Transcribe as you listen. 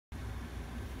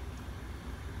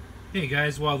Hey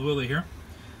guys, Wild Willie here.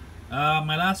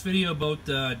 My last video about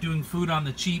doing food on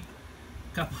the cheap,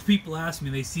 a couple of people asked me,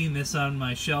 they seen this on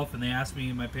my shelf and they asked me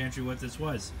in my pantry what this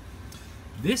was.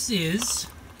 This is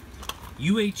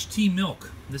UHT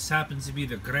Milk. This happens to be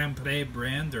the Grand Prix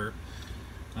brand, or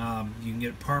you can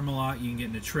get Parmalat, you can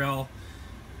get Natrel.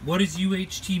 What is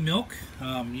UHT Milk?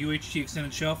 UHT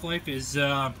Extended Shelf Life is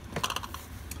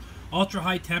ultra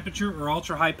high temperature or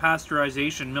ultra high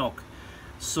pasteurization milk.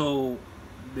 So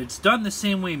it's done the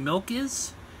same way milk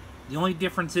is. The only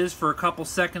difference is for a couple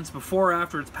seconds before or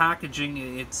after its packaging,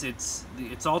 it's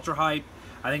ultra high.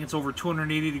 I think it's over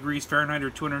 280 degrees Fahrenheit or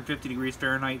 250 degrees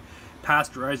Fahrenheit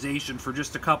pasteurization for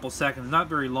just a couple seconds, not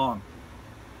very long.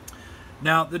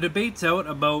 Now the debate's out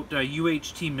about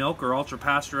UHT milk or ultra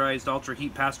pasteurized, ultra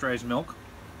heat pasteurized milk.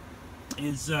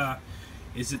 Is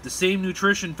it the same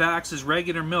nutrition facts as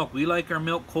regular milk? We like our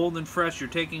milk cold and fresh. You're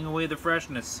taking away the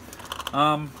freshness.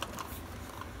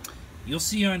 You'll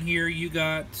see on here you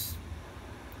got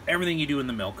everything you do in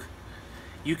the milk.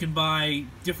 You can buy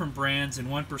different brands in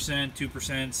 1%,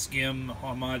 2%, skim,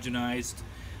 homogenized,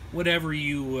 whatever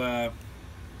you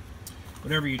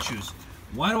choose.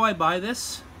 Why do I buy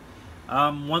this?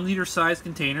 1 liter size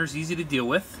containers, easy to deal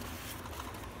with.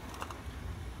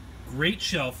 Great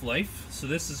shelf life. So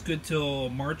this is good till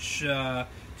March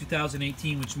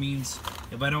 2018, which means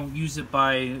if I don't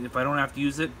have to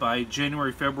use it by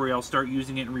January, February, I'll start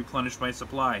using it and replenish my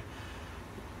supply.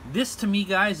 This to me,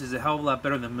 guys, is a hell of a lot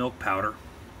better than milk powder.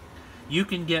 You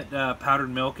can get powdered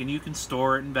milk and you can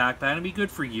store it and backpack and be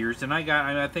good for years. And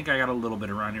I think I got a little bit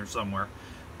around here somewhere,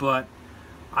 but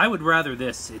I would rather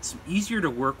this. It's easier to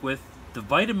work with. The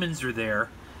vitamins are there.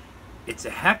 It's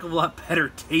a heck of a lot better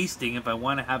tasting if I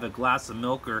want to have a glass of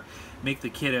milk or make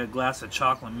the kid a glass of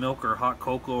chocolate milk or hot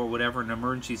cocoa or whatever in an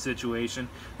emergency situation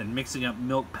than mixing up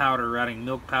milk powder or adding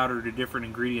milk powder to different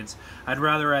ingredients. I'd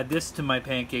rather add this to my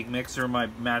pancake mix or my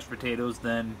mashed potatoes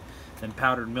than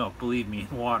powdered milk, believe me,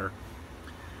 in water.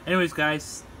 Anyways,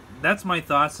 guys, that's my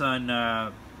thoughts on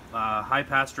high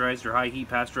pasteurized or high heat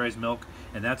pasteurized milk,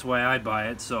 and that's why I buy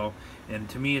it. So, and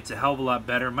to me, it's a hell of a lot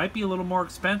better. Might be a little more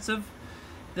expensive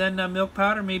than milk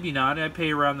powder, maybe not. I pay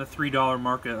around the $3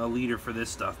 mark a liter for this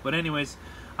stuff. But anyways,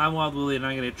 I'm Wild Willie and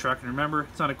I'm gonna get a truck. And remember,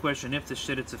 it's not a question if this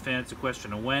shit, it's a fan, it's a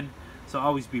question of when. So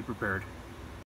always be prepared.